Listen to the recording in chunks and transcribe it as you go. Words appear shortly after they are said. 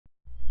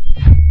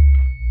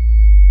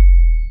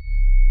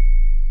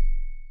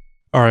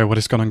Alright, what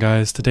is going on,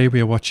 guys? Today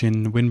we are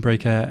watching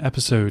Windbreaker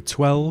episode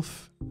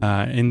 12.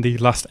 In the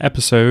last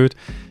episode,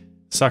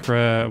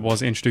 Sakura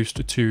was introduced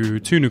to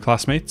two new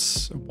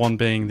classmates, one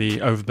being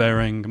the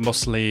overbearing,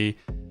 muscly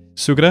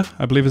Sugura,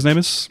 I believe his name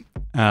is,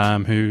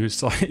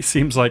 who's like,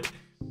 seems like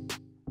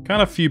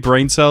kind of few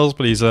brain cells,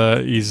 but he's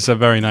a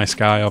very nice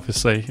guy,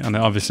 obviously, and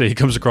obviously he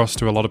comes across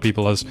to a lot of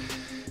people as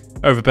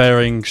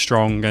overbearing,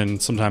 strong,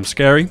 and sometimes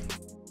scary.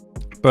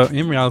 But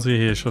in reality,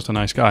 he is just a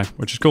nice guy,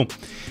 which is cool.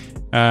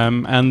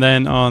 And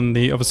then on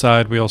the other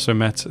side, we also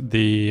met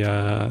the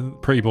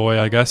pretty boy,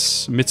 I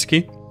guess,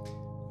 Mitsuki,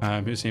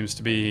 who seems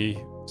to be,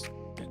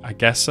 I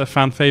guess, a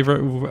fan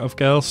favorite of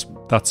girls.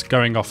 That's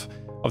going off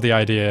of the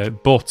idea,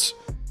 but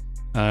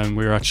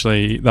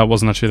that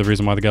wasn't actually the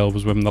reason why the girl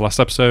was with him the last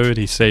episode.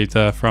 He saved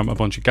her from a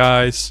bunch of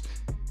guys.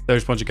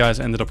 Those bunch of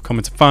guys ended up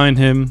coming to find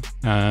him.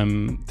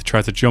 They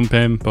tried to jump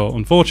him, but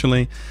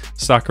unfortunately,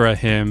 Sakura,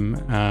 him,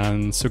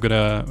 and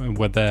Sugura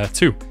were there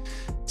too.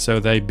 So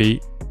they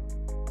beat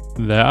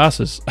their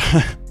asses,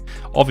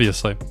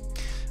 obviously.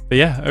 But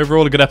yeah,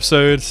 overall a good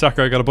episode.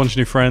 Sakura got a bunch of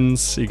new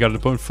friends. He got a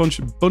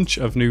bunch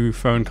of new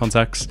phone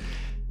contacts,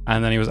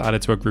 and then he was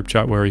added to a group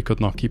chat where he could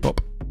not keep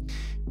up,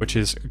 which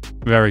is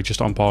very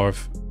just on par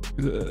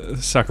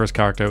with Sakura's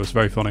character. It was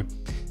very funny.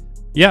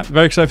 Yeah,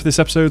 very excited for this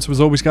episode. So as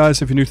always,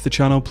 guys, if you're new to the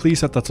channel, please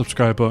hit that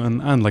subscribe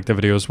button and like the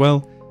video as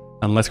well.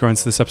 And let's go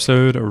into this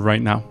episode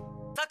right now.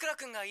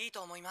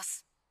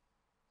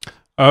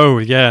 Oh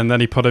yeah, and then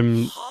he put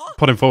him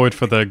forward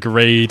for the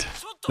grade,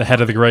 the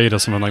head of the grade or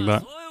something like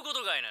that.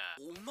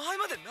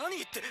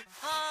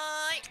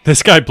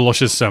 This guy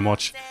blushes so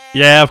much.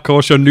 Yeah, of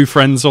course, your new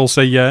friends all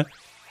say yeah.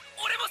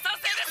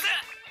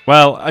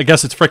 Well, I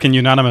guess it's freaking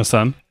unanimous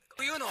then.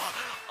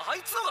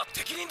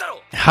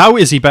 How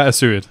is he better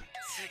suited?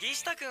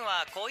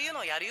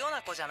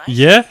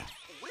 Yeah?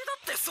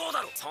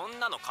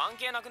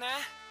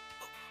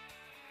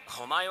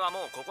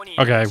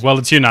 Okay, well,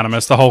 it's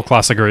unanimous. The whole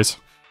class agrees.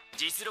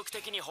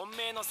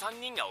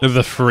 They're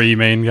the three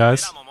main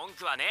guys.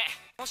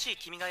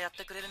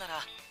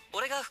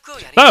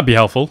 That'd be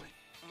helpful.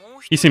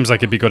 He seems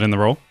like he'd be good in the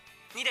role.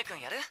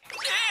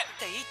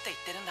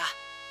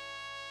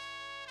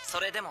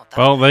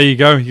 Well, there you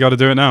go. You gotta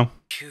do it now.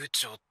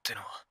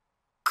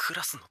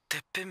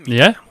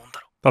 Yeah?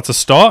 That's a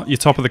start. You're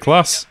top of the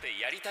class.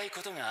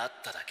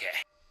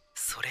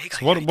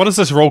 So what does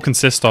this role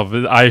consist of?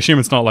 I assume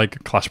it's not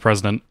like class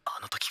president.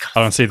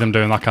 I don't see them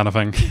doing that kind of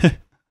thing.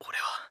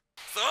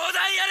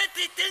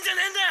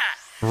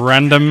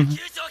 Random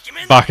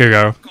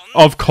Bakugo.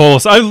 Of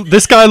course.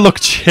 This guy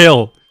looked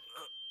chill.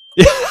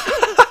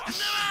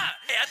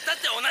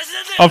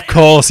 Of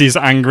course he's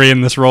angry in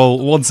this role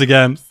once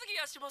again.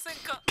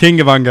 King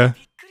of anger.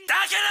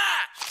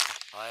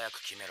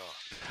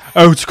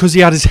 Oh, it's because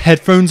he had his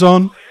headphones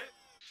on?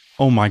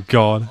 Oh my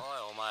god.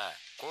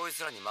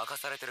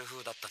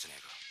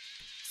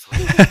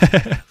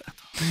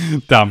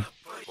 Damn.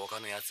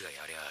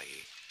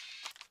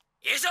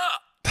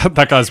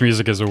 That guy's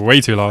music is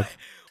way too loud.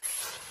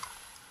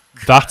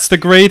 That's the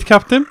grade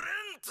captain?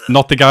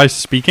 Not the guy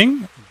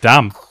speaking?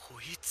 Damn.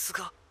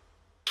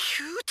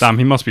 Damn,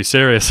 he must be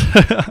serious.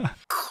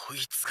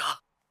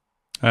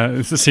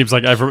 It seems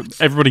like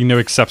everybody knew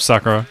except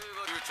Sakura.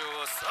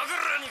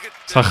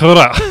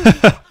 Sakura!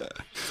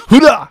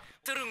 Huda!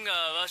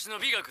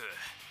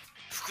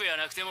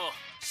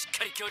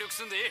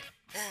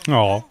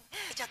 Oh.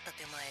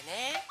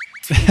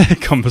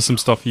 Come for some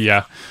stuff,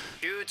 yeah.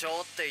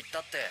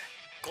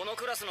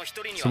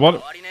 So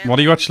what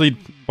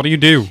do you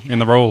do in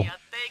the role?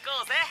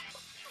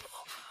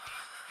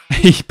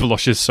 He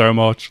blushes so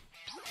much.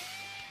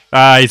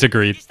 Ah, he's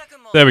agreed.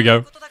 There we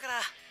go.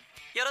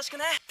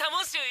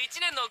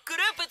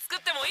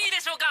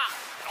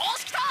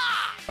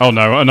 Oh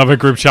no, another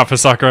group chat for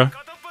Sakura.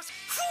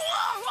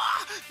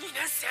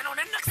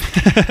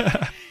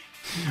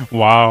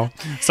 Wow.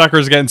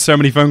 Sakura's getting so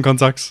many phone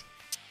contacts.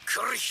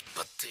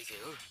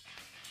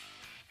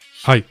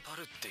 Hi.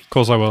 Of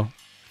course I will.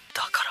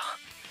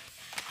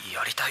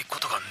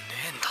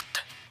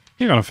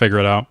 You're gonna figure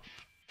it out.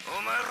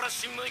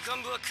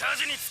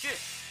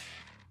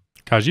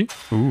 Kaji?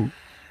 Ooh.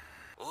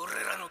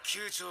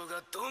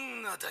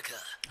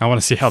 I want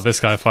to see how this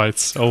guy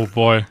fights. Oh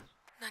boy.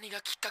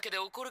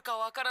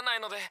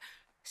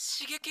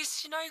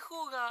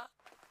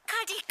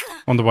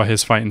 Wonder what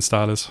his fighting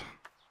style is.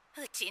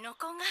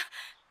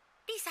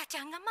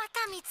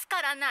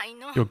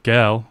 Your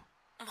girl?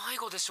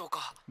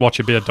 Watch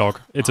it be a dog.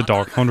 It's a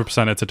dog.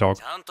 100% it's a dog.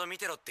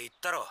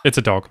 It's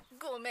a dog.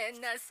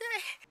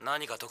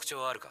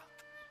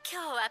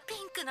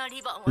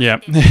 Yeah.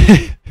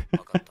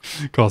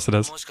 Of course it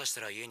is.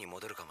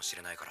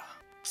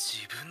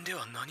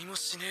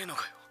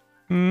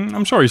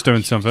 I'm sure he's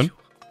doing something.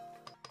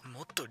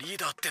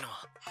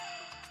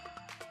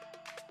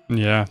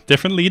 Yeah,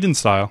 different leading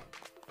style.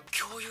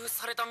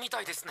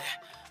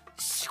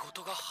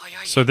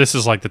 So this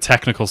is like the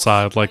technical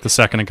side, like the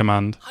second in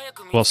command.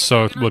 What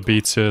So would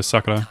be to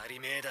Sakura.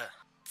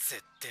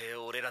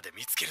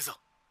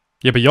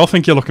 Yeah, but y'all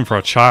think you're looking for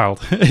a child.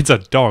 It's a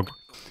dog.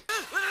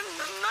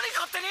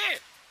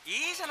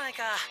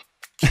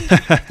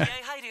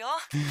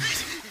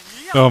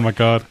 Oh my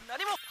god.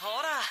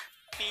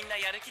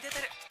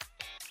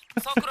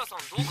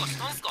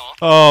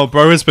 Oh,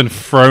 bro has been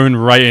thrown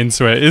right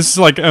into it. This is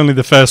like only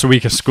the first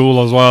week of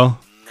school as well.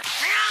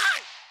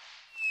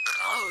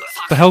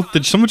 The hell?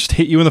 Did someone just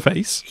hit you in the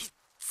face?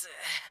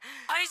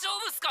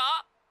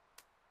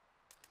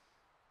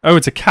 Oh,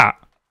 it's a cat.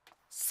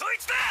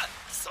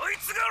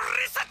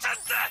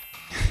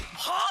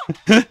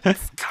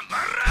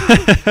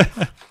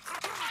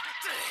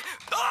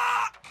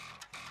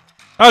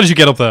 How did you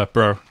get up there,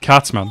 bro?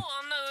 Cats, man.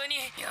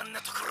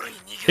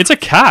 It's a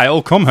cat.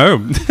 It'll come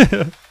home.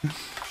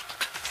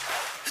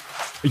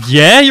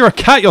 Yeah, you're a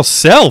cat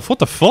yourself. What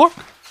the fuck?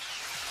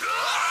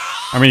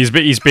 I mean,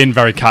 he's been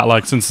very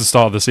cat-like since the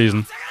start of the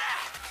season.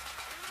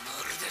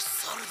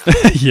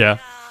 Yeah.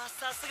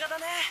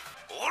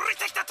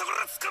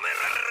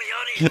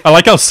 I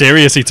like how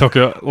serious he took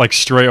it, like,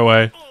 straight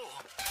away.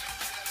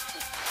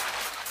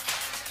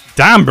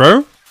 Damn,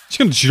 bro. He's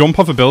gonna jump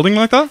off a building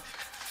like that?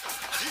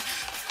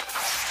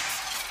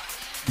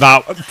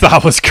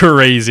 That was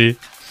crazy.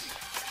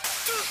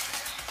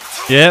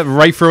 Yeah,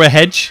 right through a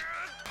hedge.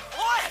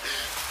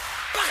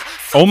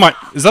 Oh my,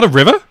 is that a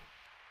river?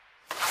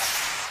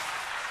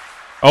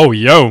 Oh,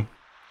 yo.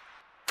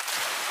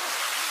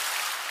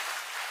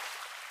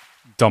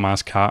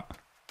 Dumbass cat.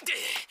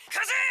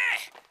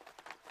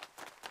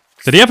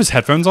 Did he have his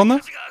headphones on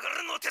there?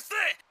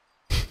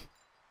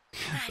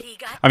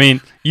 I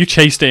mean, you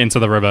chased it into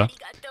the river,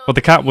 but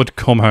the cat would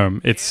come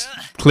home. It's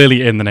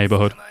clearly in the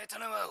neighborhood.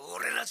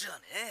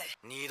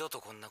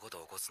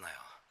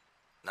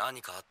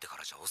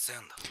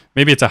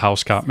 Maybe it's a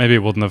house cat. Maybe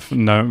it wouldn't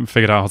have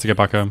figured out how to get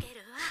back home.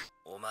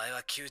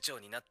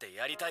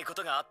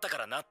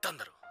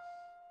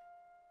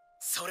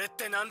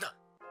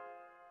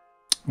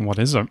 What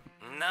is it?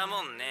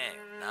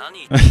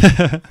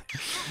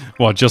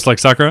 What, just like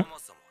Sakura?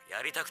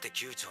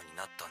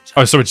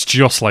 Oh, so it's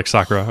just like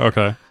Sakura.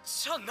 Okay.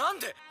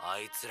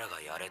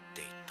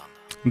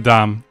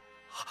 Damn.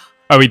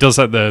 Oh, he does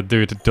have the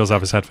dude does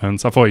have his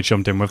headphones. I thought he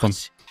jumped in with them.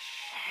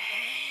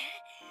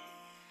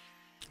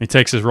 He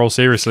takes his role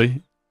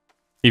seriously,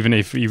 even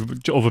if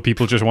other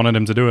people just wanted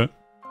him to do it.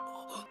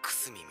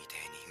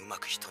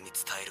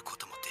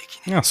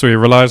 Yeah, so he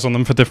relies on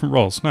them for different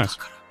roles. Nice.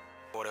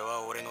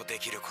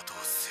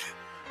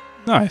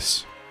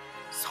 Nice.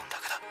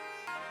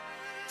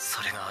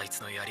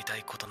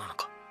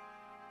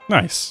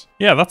 Nice.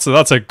 Yeah,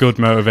 that's a good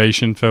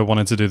motivation for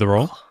wanting to do the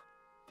role.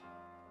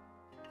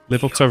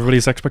 Live up to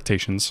everybody's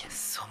expectations.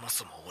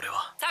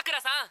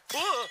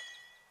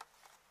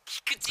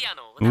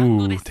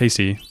 Ooh,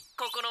 tasty.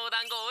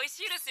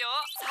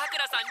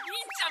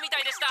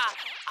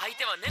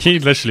 He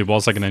literally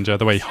was like a ninja,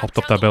 the way he hopped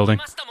up that building.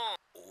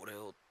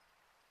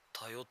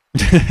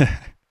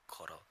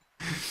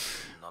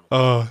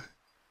 Oh,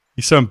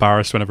 he's so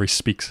embarrassed whenever he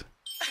speaks.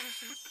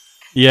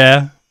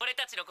 Yeah.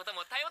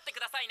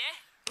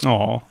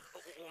 Oh.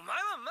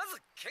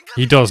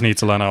 He does need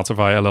to learn how to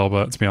fight a little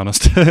bit, to be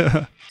honest.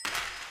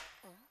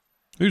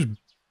 Who's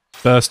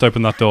burst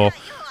open that door?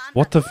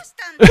 What the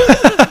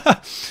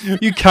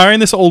You carrying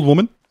this old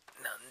woman?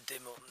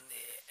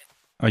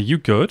 Are you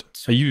good?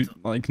 Are you,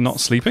 like, not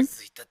sleeping?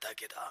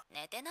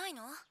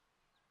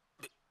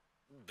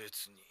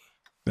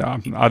 Yeah,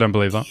 I don't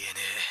believe that.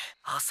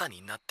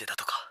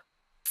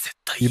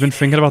 You've been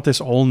thinking about this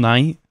all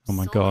night? Oh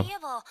my god.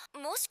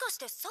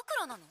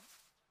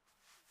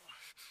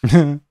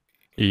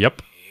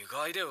 Yep.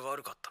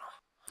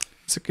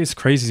 It's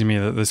crazy to me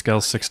that this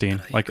girl's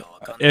 16. Like,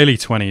 early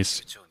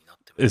 20s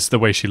is the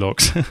way she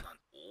looks.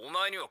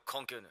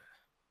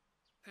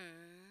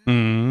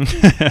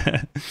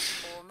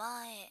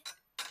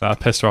 That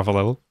pissed her off a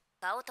little.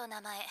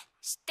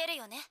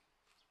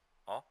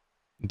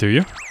 Do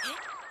you?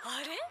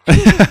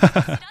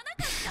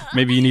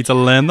 Maybe you need to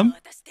learn them?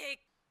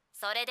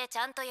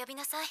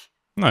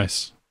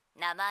 Nice.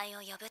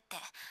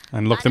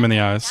 And look them in the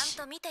eyes.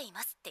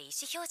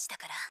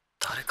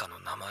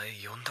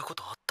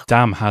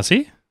 Damn, has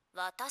he?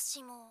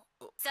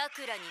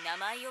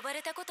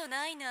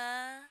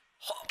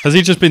 Has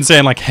he just been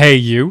saying like, hey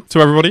you, to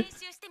everybody?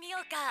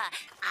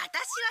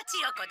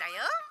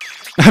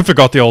 I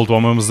forgot the old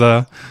woman was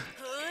there.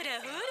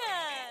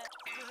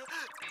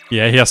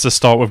 Yeah, he has to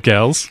start with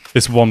girls.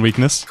 It's one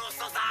weakness.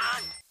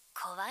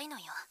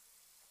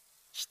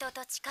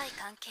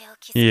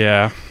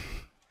 Yeah.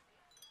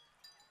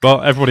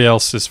 Well, everybody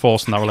else is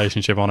forcing that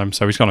relationship on him,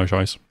 so he's got no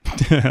choice.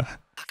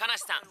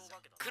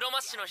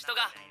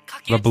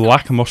 The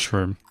black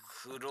mushroom.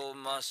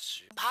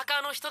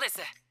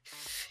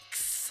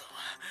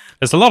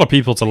 There's a lot of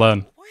people to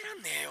learn.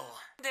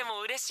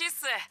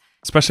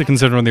 Especially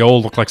considering they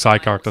all look like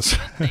side characters.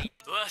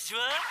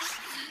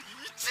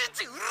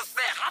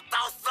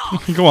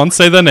 Go on,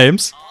 say their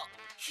names.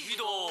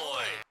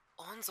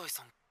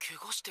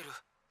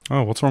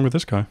 Oh, what's wrong with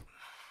this guy?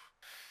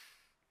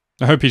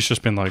 I hope he's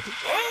just been like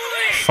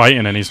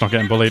fighting and he's not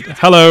getting bullied.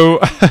 Hello!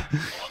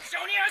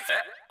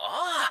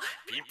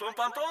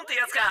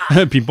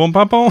 Ping pong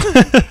pong pong.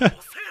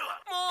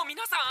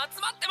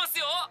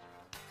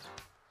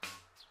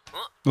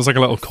 There's like a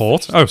little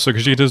court. Oh, so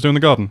Kajita's doing the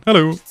garden.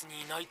 Hello.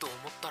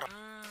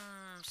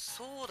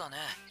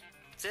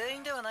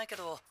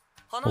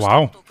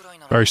 Wow.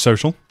 Very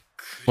social.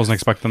 Wasn't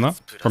expecting that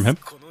from him.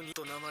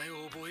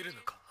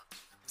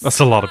 That's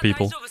a lot of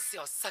people.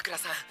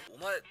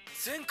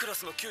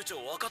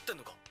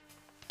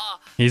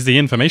 He's the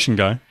information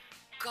guy.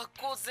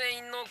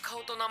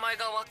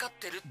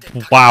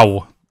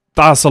 Wow.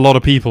 That's a lot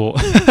of people.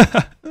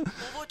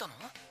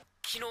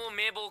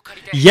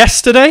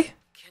 Yesterday?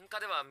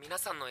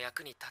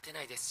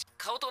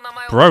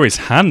 Bro is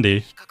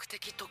handy.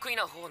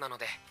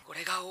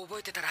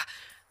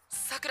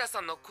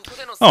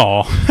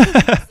 Oh,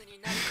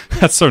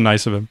 that's so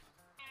nice of him.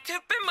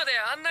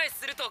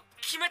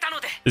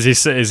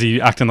 Is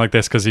he acting like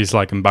this because he's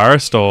like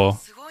embarrassed, or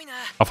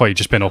I thought he'd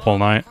just been up all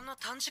night?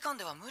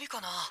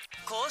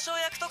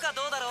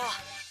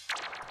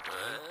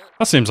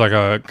 That seems like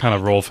a kind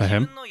of role for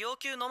him.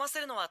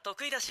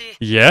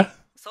 Yeah,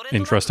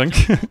 interesting.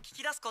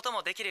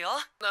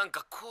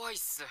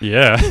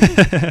 Yeah.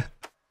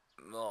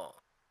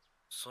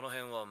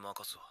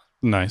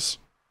 Nice.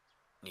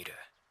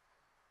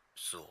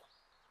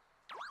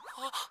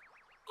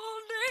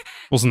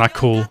 Wasn't that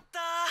cool?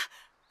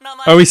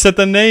 Oh, he said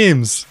their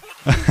names!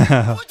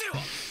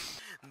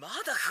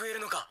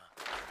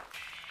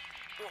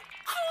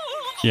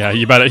 Yeah,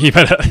 you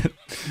better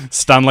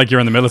stand like you're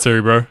in the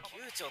military, bro.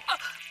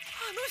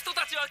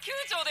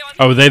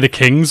 Oh, are they the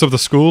kings of the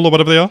school or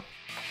whatever they are?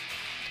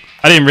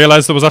 I didn't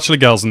realize there was actually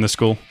girls in this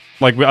school.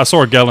 Like, I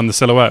saw a girl in the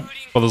silhouette,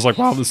 but there's like,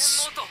 wow,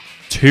 there's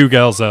 2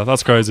 girls there.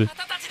 That's crazy.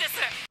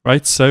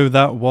 Right, so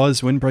that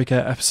was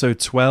Windbreaker episode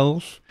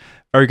 12.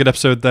 Very good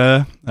episode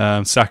there.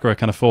 Sakura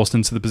kind of forced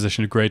into the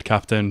position of grade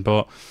captain,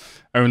 but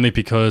only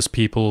because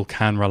people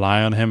can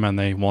rely on him and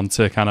they want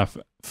to kind of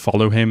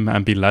follow him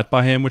and be led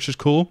by him, which is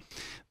cool.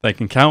 They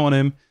can count on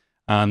him,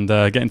 and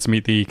getting to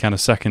meet the kind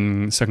of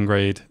second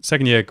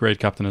year grade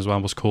captain as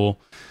well was cool.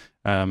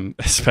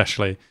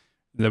 Especially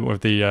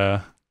with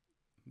the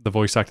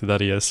voice actor that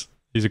he is.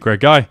 He's a great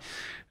guy.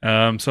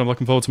 So I'm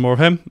looking forward to more of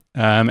him.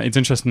 It's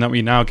interesting that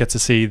we now get to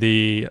see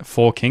the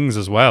 4 kings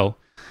as well.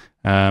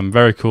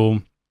 Very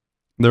cool.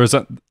 There is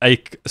a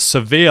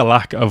severe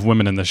lack of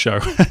women in this show.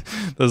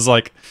 There's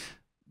like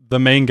the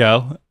main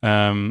girl,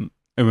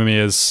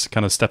 Umiya's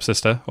kind of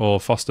stepsister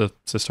or foster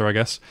sister, I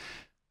guess.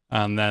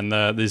 And then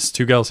there's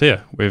 2 girls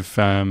here with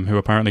who are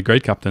apparently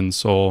grade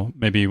captains, or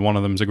maybe one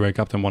of them's a grade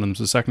captain, one of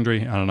them's a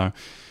secondary. I don't know.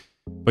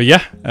 But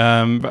yeah,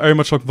 very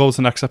much looking forward to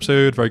the next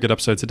episode. Very good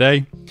episode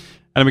today.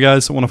 Anyway,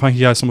 guys, I want to thank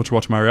you guys so much for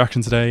watching my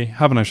reaction today.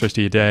 Have a nice rest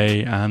of your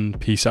day, and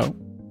peace out.